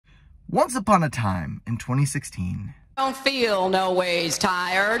Once upon a time in 2016. Don't feel no ways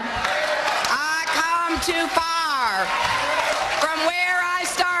tired. I come too far from where I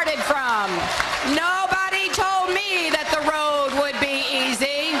started from. Nobody told me that the road would be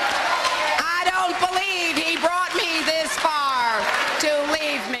easy. I don't believe he brought me this far to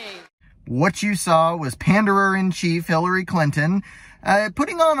leave me. What you saw was Panderer-in-Chief Hillary Clinton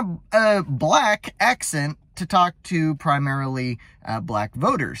putting on a black accent to talk to primarily black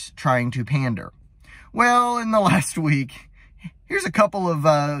voters, trying to pander. Well, in the last week, here's a couple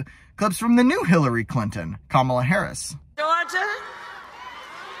of clips from the new Hillary Clinton, Kamala Harris. Georgia,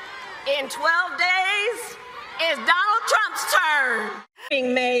 in 12 days, is Donald Trump's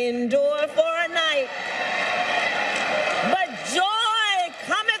turn. May endure for a night, but joy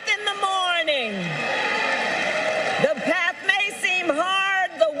cometh in the morning. The path may seem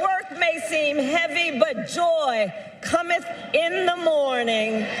hard, the work may seem heavy, but joy cometh in the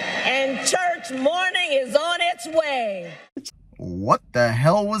morning, and church morning is on its way. What the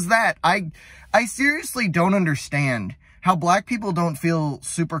hell was that? I seriously don't understand how black people don't feel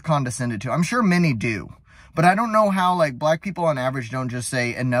super condescended to. I'm sure many do, but I don't know how, like, black people on average don't just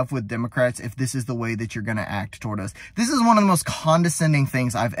say enough with Democrats if this is the way that you're going to act toward us. This is one of the most condescending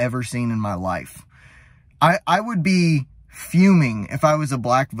things I've ever seen in my life. I would be fuming if I was a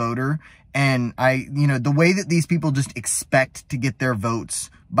black voter and the way that these people just expect to get their votes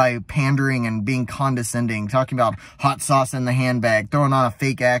by pandering and being condescending, talking about hot sauce in the handbag, throwing on a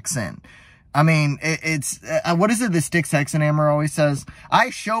fake accent. I mean, it's what is it that Sticks Hexenhammer always says? I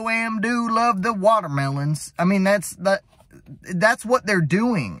sure am do love the watermelons. I mean, that's what they're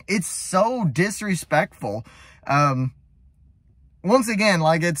doing. It's so disrespectful. Once again,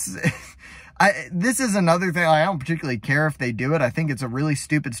 like, it's... this is another thing. I don't particularly care if they do it. I think it's a really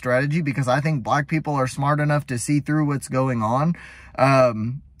stupid strategy because I think black people are smart enough to see through what's going on.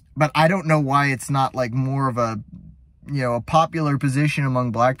 But I don't know why it's not like more of a, a popular position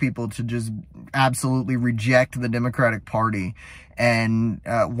among black people to just absolutely reject the Democratic Party and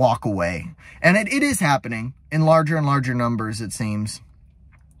walk away. And it is happening in larger and larger numbers, it seems,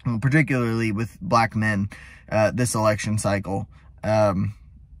 particularly with black men this election cycle.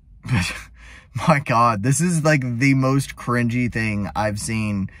 But my God, this is like the most cringy thing I've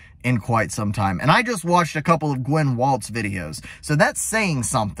seen in quite some time. And I just watched a couple of Gwen Waltz videos, so that's saying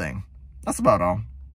something. That's about all.